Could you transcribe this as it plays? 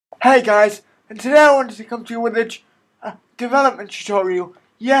Hey guys, and today I wanted to come to you with a development tutorial.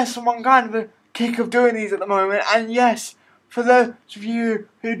 Yes, I'm on kind of a kick of doing these at the moment, and yes, for those of you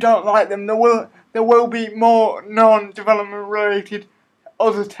who don't like them, there will be more non-development related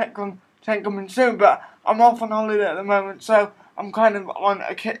other tech coming soon. But I'm off on holiday at the moment, so I'm kind of on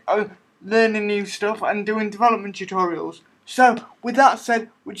a kick of learning new stuff and doing development tutorials. So with that said,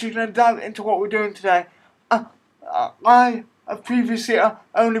 we're just going to dive into what we're doing today. I have previously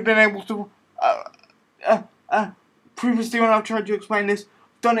only been able to previously when I've tried to explain this,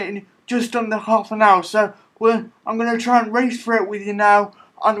 done it in just under half an hour. So I'm going to try and race through it with you now,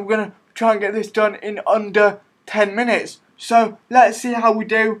 and we're going to try and get this done in under 10 minutes. So let's see how we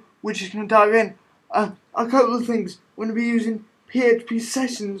do. We're just going to dive in. A couple of things. We're going to be using PHP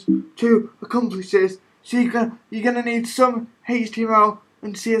sessions to accomplish this. So you're going to need some HTML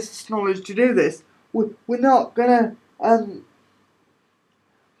and CSS knowledge to do this. We're not going to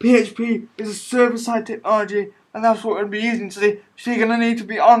PHP is a server-side technology, and that's what we're going to be using today. So you're going to need to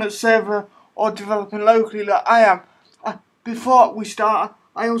be on a server or developing locally like I am. Before we start,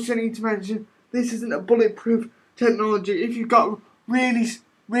 I also need to mention this isn't a bulletproof technology. If you've got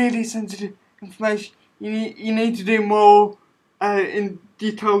really sensitive information, you need to do more in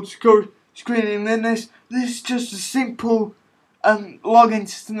detailed screening than this. This is just a simple login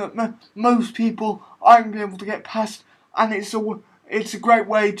system that most people aren't going to be able to get past, and it's a great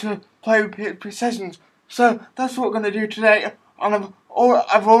way to play with PHP sessions. So that's what we're going to do today, and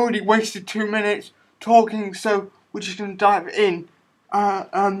I've already wasted 2 minutes talking, so we're just going to dive in.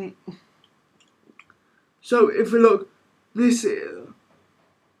 So if we look, this is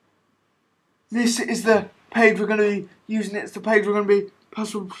the page we're going to be using. It's the page we're going to be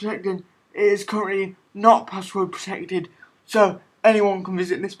password protecting. It is currently not password protected, so anyone can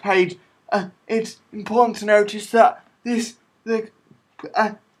visit this page. It's important to notice that this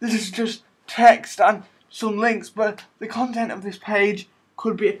is just text and some links, but the content of this page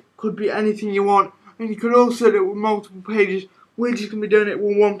could be anything you want, and you could also do it with multiple pages. We're just going to be doing it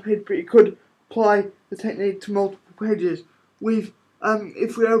with one page, but you could apply the technique to multiple pages. If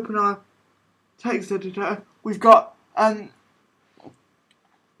we open our text editor, we've got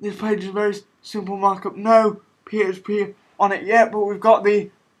this page is a very simple markup, no PHP on it yet, but we've got the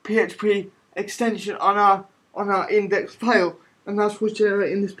PHP extension on our index file, and that's what's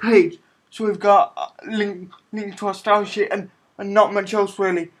generating this page. So we've got link to our style sheet and not much else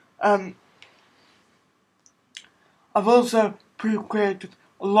really. I've also pre-created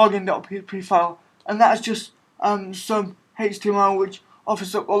a login.php file, and that's just some HTML which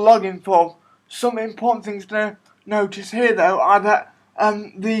offers up a login form. Some important things to notice here though are that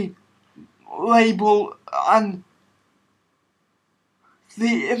the label and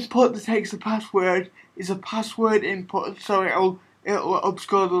the input that takes the password is a password input, so it'll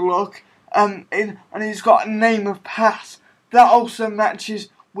obscure the look. And it's got a name of pass that also matches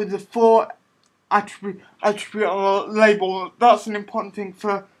with the 4 attribute label. That's an important thing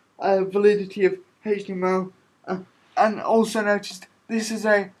for validity of HTML. And also notice this is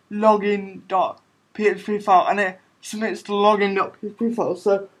a login.php file, and it submits to login.php file,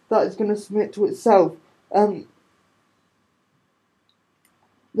 so that is going to submit to itself.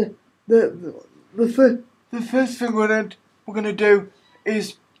 The first thing we're going to do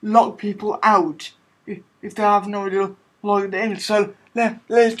is lock people out if they haven't already logged in. So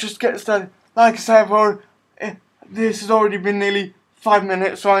let's just get started. Like I said, this has already been nearly 5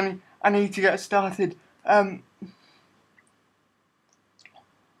 minutes, so I need to get started.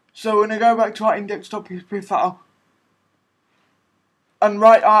 So we're going to go back to our index.php file and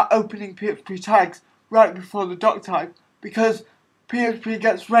write our opening PHP tags right before the doc type, because PHP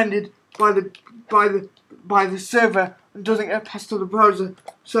gets rendered by the server and doesn't get passed to the browser.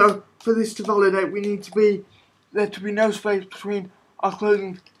 So for this to validate, we need there to be no space between our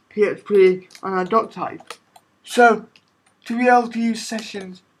closing PHP and our doc type. So to be able to use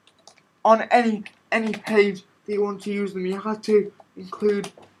sessions on any page that you want to use them, you have to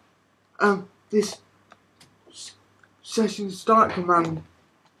include this session start command.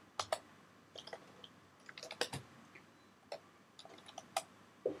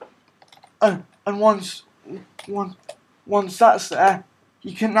 And once that's there,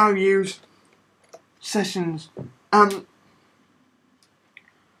 you can now use sessions.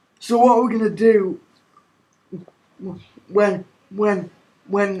 So what we're gonna do when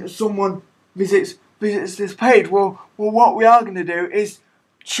someone visits this page, well, what we are gonna do is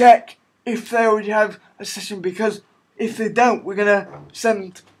check if they already have a session, because if they don't, we're gonna send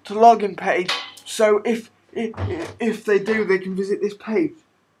them to login page. So if they do, they can visit this page.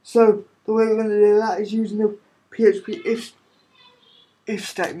 So the way we're going to do that is using the PHP if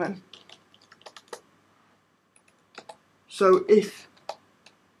statement. So if,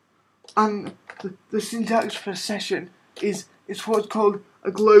 and the syntax for session is what's called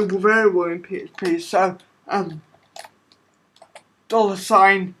a global variable in PHP. So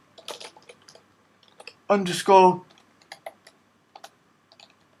 $_ underscore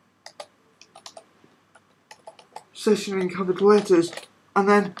session in capital letters, and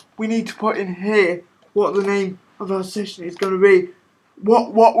then we need to put in here what the name of our session is going to be,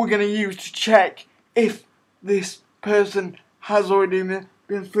 what we're going to use to check if this person has already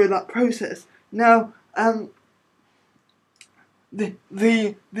been through that process. Now, the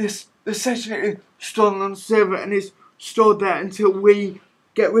session is stored on the server and is stored there until we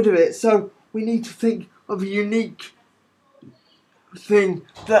get rid of it. So we need to think of a unique thing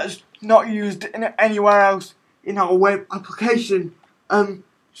that's not used anywhere else in our web application.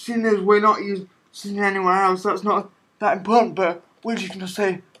 Seeing as we're not using anywhere else, that's not that important, but we're just going to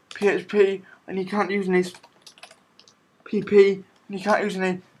say PHP, and you can't use any PP, and you can't use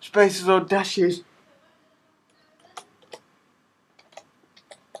any spaces or dashes.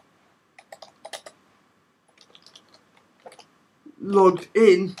 Logged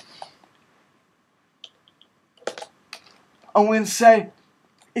in, and we're going to say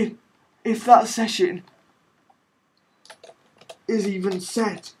if that session is even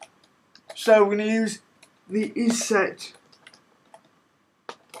set. So we're going to use the isSet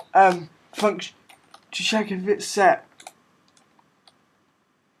function to check if it's set.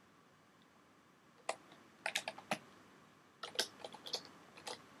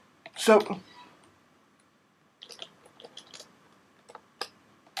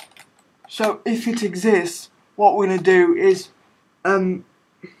 So if it exists, what we're going to do is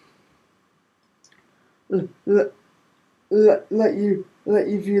let you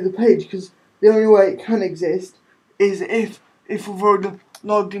view the page, because the only way it can exist is if we've already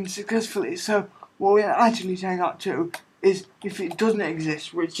logged in successfully. So what we're actually saying that to is if it doesn't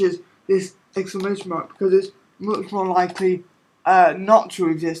exist, which is this exclamation mark, because it's much more likely not to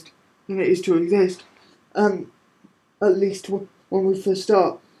exist than it is to exist, at least when we first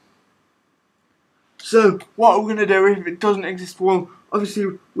start. So what we're going to do if it doesn't exist, well,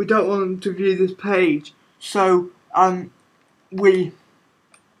 obviously we don't want them to view this page, so we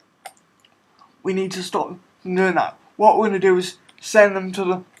need to stop them doing that. What we're going to do is send them to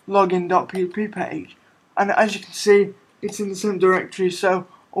the login.php page, and as you can see, it's in the same directory. So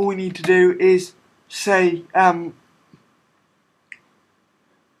all we need to do is say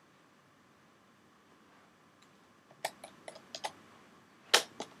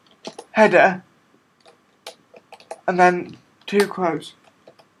header, and then 2 quotes,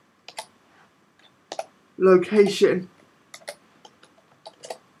 location,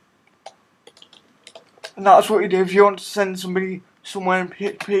 and that's what you do if you want to send somebody somewhere in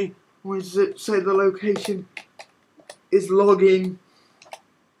PHP. We say the location is login.php.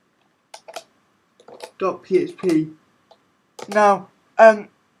 Now,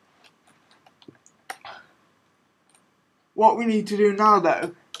 what we need to do now,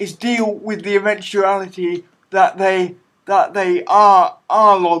 though, is deal with the eventuality that they are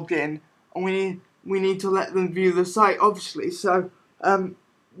logged in, and we need to let them view the site, obviously. So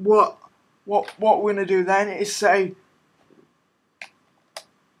what we're going to do then is say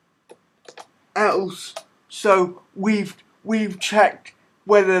else. So we've checked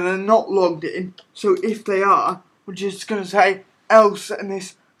whether they're not logged in. So if they are, we're just going to say else and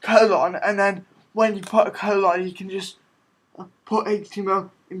this colon, and then when you put a colon, you can just put HTML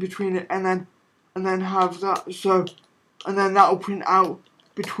in between it, and then have that. So, and then that will print out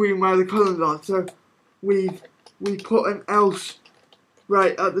between where the colons are. So we put an else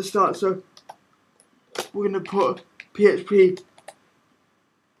right at the start. So we're going to put PHP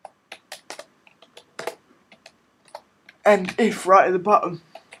and if right at the bottom.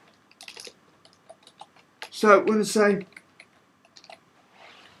 So we're going to say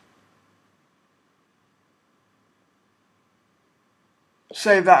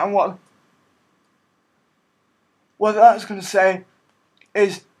save that, and what that's going to say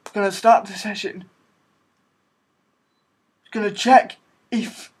is going to start the session. It's going to check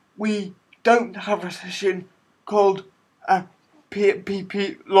if we don't have a session called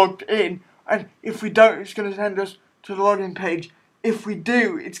PHP logged in, and if we don't, it's going to send us to the login page. If we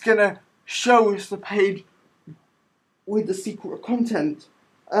do, it's going to show us the page with the secret content.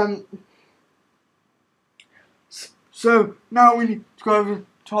 So now we need to go over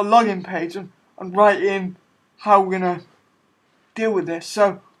to our login page and write in how we're going to deal with this.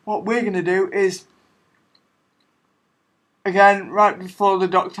 So what we're going to do is, again, right before the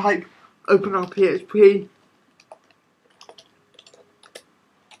doc type, open our PHP,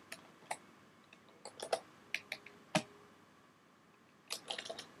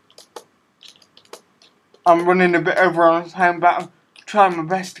 I'm running a bit over on time, but I'm trying my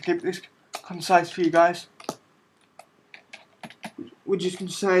best to keep this concise for you guys. We're just going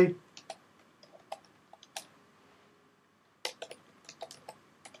to say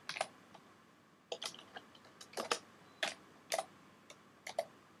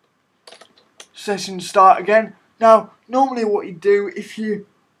session start again. Now, normally what you do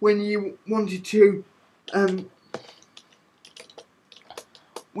when you wanted to,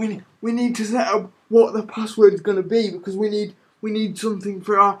 we need to set up what the password is going to be, because we need something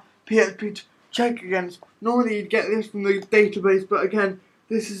for our PHP to check against. Normally you'd get this from the database, but again,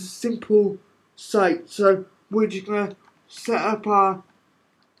 this is a simple site, so we're just going to set up our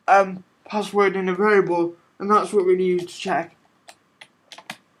password in a variable, and that's what we're going to use to check.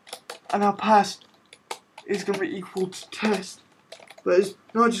 And our pass is going to be equal to test, but it's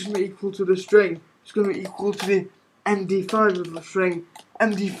not just going to be equal to the string, it's going to be equal to the MD5 of the string.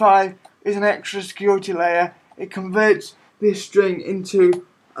 MD5 is an extra security layer. It converts this string into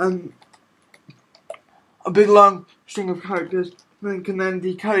a big long string of characters, and then can then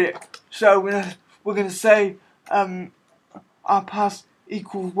decode it. So we're gonna say our pass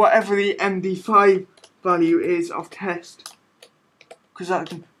equals whatever the MD5 value is of test, because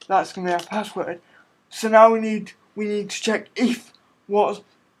that's gonna be our password. So now we need to check if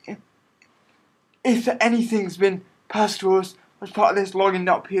anything's been passed to us as part of this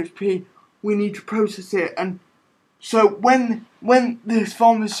login.php. We need to process it, and so when this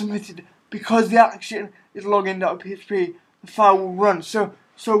form is submitted, because the action is login.php, the file will run. So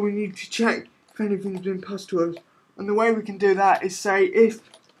we need to check if anything's been passed to us, and the way we can do that is say if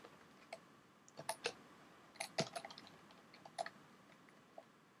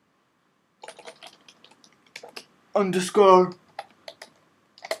underscore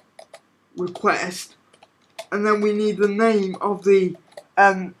request, and then we need the name of the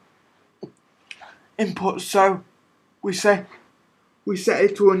input. So we set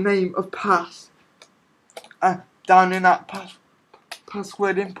it to a name of pass down in that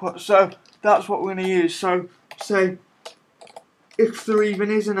password input. So that's what we're going to use. So say if there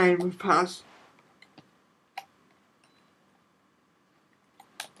even is a name of pass,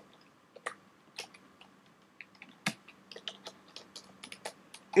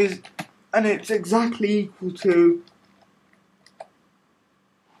 and it's exactly equal to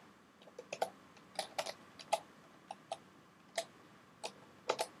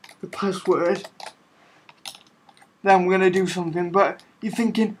the password, then we're going to do something. But you're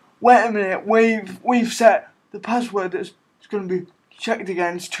thinking, wait a minute, we've set the password that's going to be checked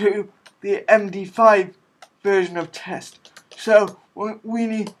against to the MD5 version of test. So we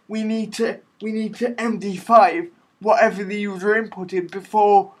need to MD5 whatever the user inputted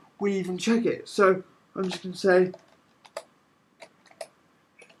before we even check it. So I'm just going to say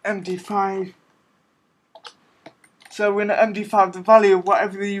MD5. So we're going to MD5 the value of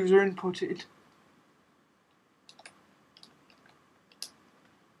whatever the user inputted.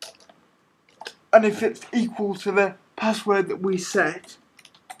 And if it's equal to the password that we set,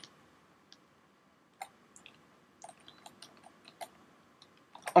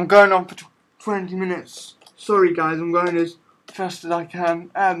 I'm going on for 20 minutes. Sorry guys, I'm going as fast as I can.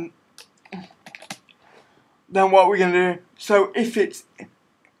 Then what we're going to do, so if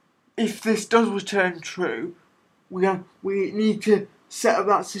this does return true, we need to set up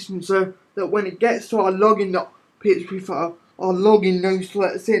that system so that when it gets to our login.php file, our login knows to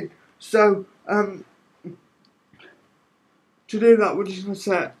let us in. So to do that, we're just going to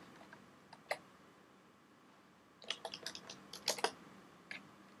set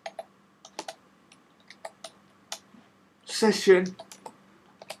session,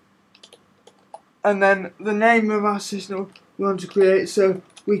 and then the name of our system we want to create. So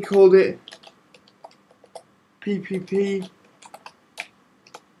we called it PPP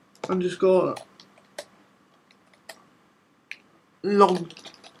underscore log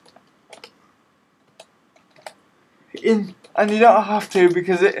in, and you don't have to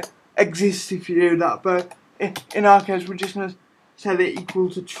because it exists if you do that, but in our case we're just going to set it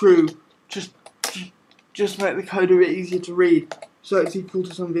equal to true, just make the code a bit easier to read, so it's equal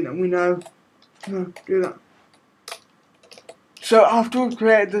to something, and we know do that. So after we've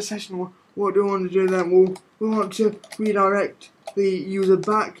created the session, what do we want to do then? We want to redirect the user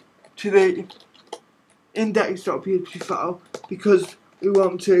back to the index.php file, because we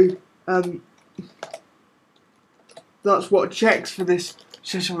want to that's what checks for this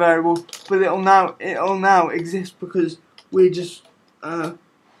session variable, but it'll now exist because we just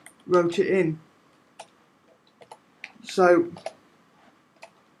wrote it in. So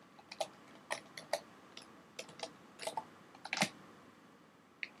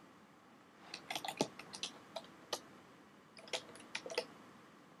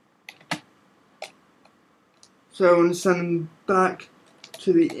So I'm going to send them back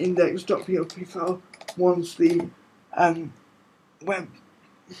to the index.php file once the web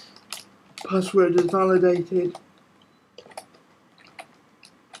password is validated.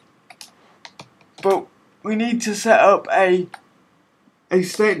 But we need to set up a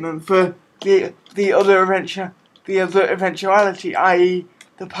statement for the other eventuality, i.e.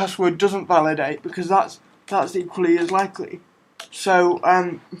 the password doesn't validate, because that's equally as likely. So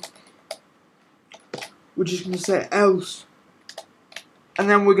we're just going to say else, and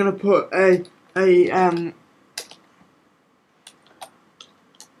then we're going to put a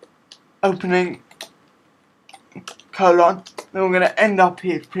opening colon, then we're going to end our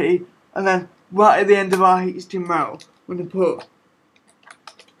PHP, and then right at the end of our HTML we're going to put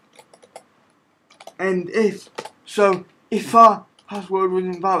end if. So if our password was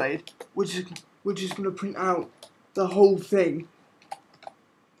invalid, we're just going to print out the whole thing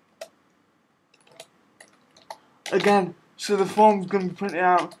again. So the form's going to be printed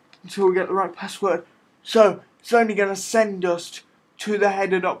out until we get the right password. So it's only going to send us to the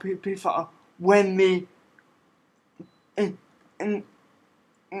header.php file when the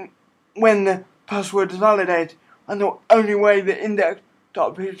when the password is validated, and the only way the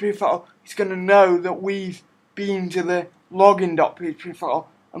index.php file is going to know that we've been to the login.php file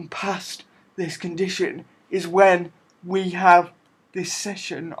and passed this condition is when we have this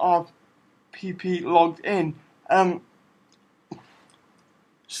session of pp logged in.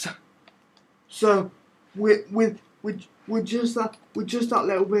 So with just that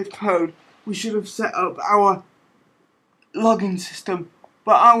little bit of code, we should have set up our login system.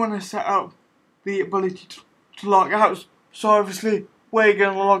 But I want to set up the ability to log out. So obviously, where you're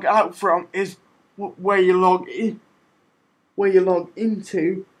going to log out from is where you log in,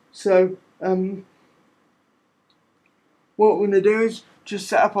 into. So what we're going to do is just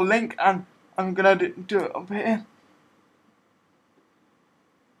set up a link, and I'm going to do it up here.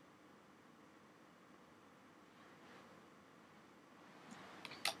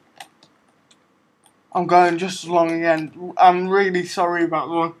 I'm going just as long again. I'm really sorry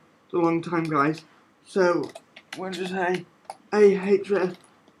about the long time, guys. So we'll just say a href,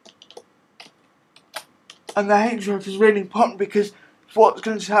 and the href is really important because it's what's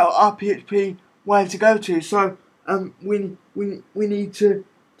going to tell our PHP where to go to. So we need to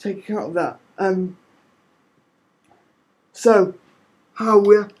take account of that. So how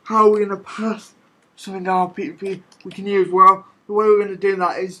we're going to pass something to our PHP we can use? Well, the way we're going to do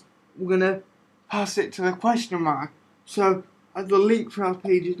that is we're going to pass it to the question mark. So the link for our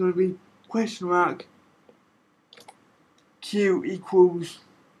page is going to be question mark q equals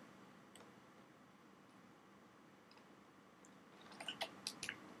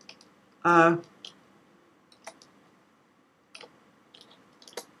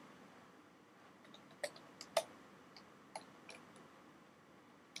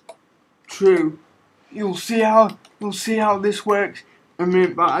true. You'll see how this works in a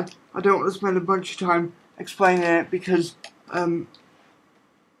minute, but I don't want to spend a bunch of time explaining it because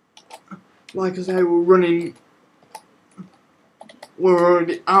like I say, we're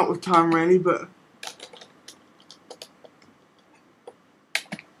already out of time really, but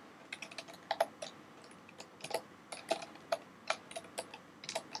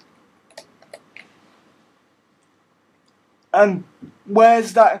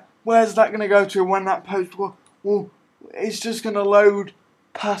where's that going to go to when that post will it's just going to load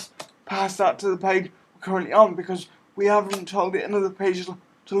past that to the page we're currently on, because we haven't told it another page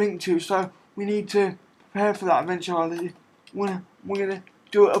to link to. So we need to prepare for that eventuality. We're going to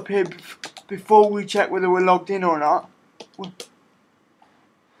do it up here before we check whether we're logged in or not.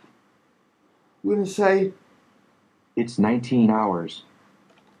 We're going to say it's 19 hours.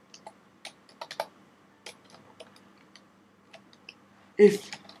 If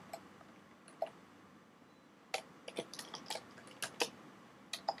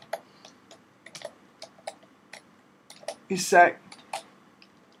sec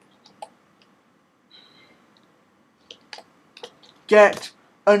get,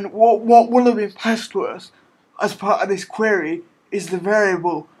 and what will have been passed to us as part of this query is the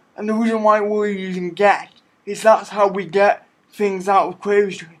variable, and the reason why we're using get is that's how we get things out of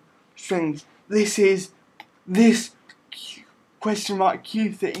query strings. This question mark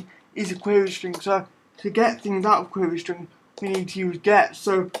q thing is a query string, so to get things out of query string we need to use get.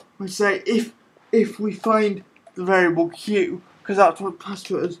 So we say if we find the variable q, because that's what passed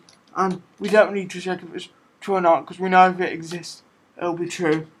to us, and we don't need to check if it's true or not because we know if it exists it'll be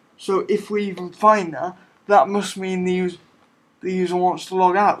true. So if we even find that must mean the user wants to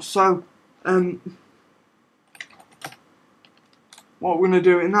log out. So what we're going to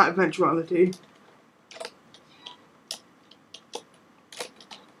do in that eventuality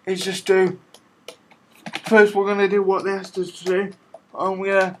is just do, first we're going to do what they asked us to do, and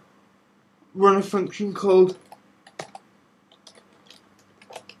we're going to run a function called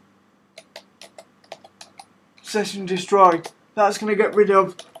session destroy. That's going to get rid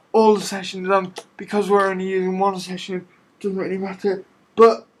of all the sessions, because we're only using one session, it doesn't really matter,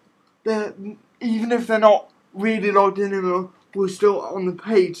 but even if they're not really logged in anymore, we're still on the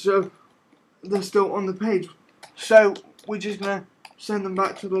page, so they're still on the page. So we're just going to send them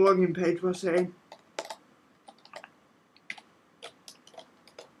back to the login page by saying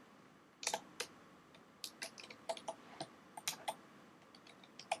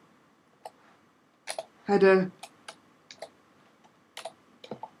header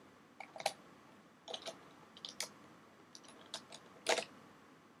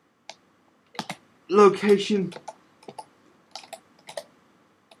location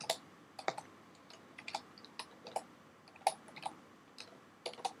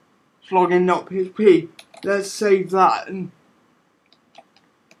login.php. Let's save that. And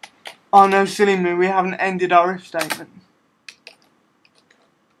oh no, silly me, we haven't ended our if statement.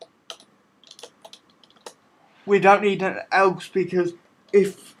 We don't need an else, because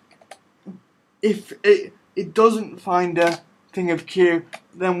if it doesn't find a thing of queue,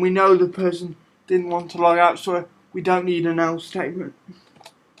 then we know the person didn't want to log out, so we don't need an else statement.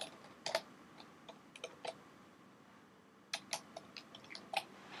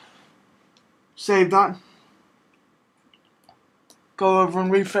 Save that. Go over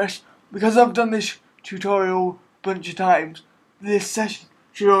and refresh. Because I've done this tutorial a bunch of times, this session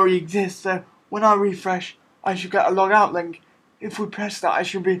should already exist, so when I refresh I should get a logout link. If we press that, I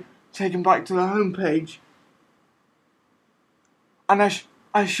should be taken back to the home page, and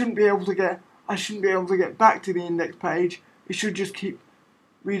I shouldn't be able to get back to the index page. It should just keep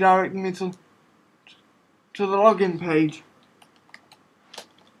redirecting me to the login page.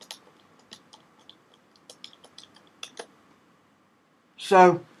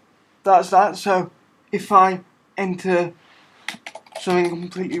 So that's that. So if I enter something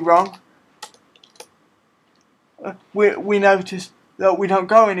completely wrong, we notice that we don't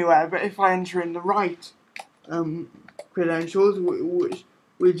go anywhere. But if I enter in the right credentials, which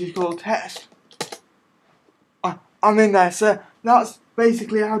we just call test, I'm in there. So that's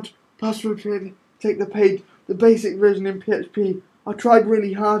basically how to password take the page, the basic version in PHP. I tried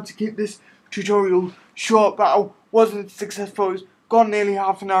really hard to keep this tutorial short, but I wasn't successful. It's gone nearly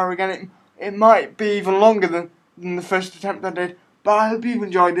half an hour again. It might be even longer than the first attempt I did, but I hope you've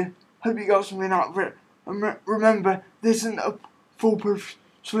enjoyed it. Hope you got something out of it. And remember, this isn't a foolproof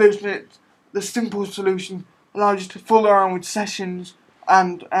solution. It's the simple solution. Allows you to fool around with sessions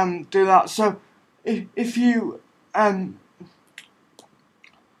and do that. So if you were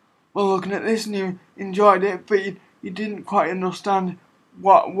looking at this and you enjoyed it, but you didn't quite understand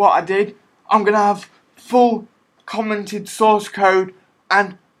what I did, I'm gonna have full commented source code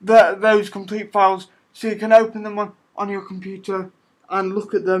and those complete files, so you can open them on your computer and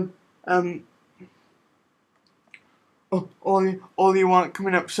look at them all you want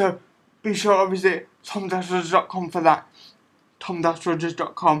coming up. So be sure to visit tom-rogers.com for that.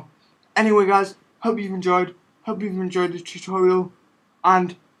 tom-rogers.com. Anyway guys, hope you've enjoyed the tutorial,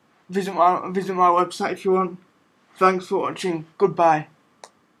 and visit my website if you want. Thanks for watching. Goodbye.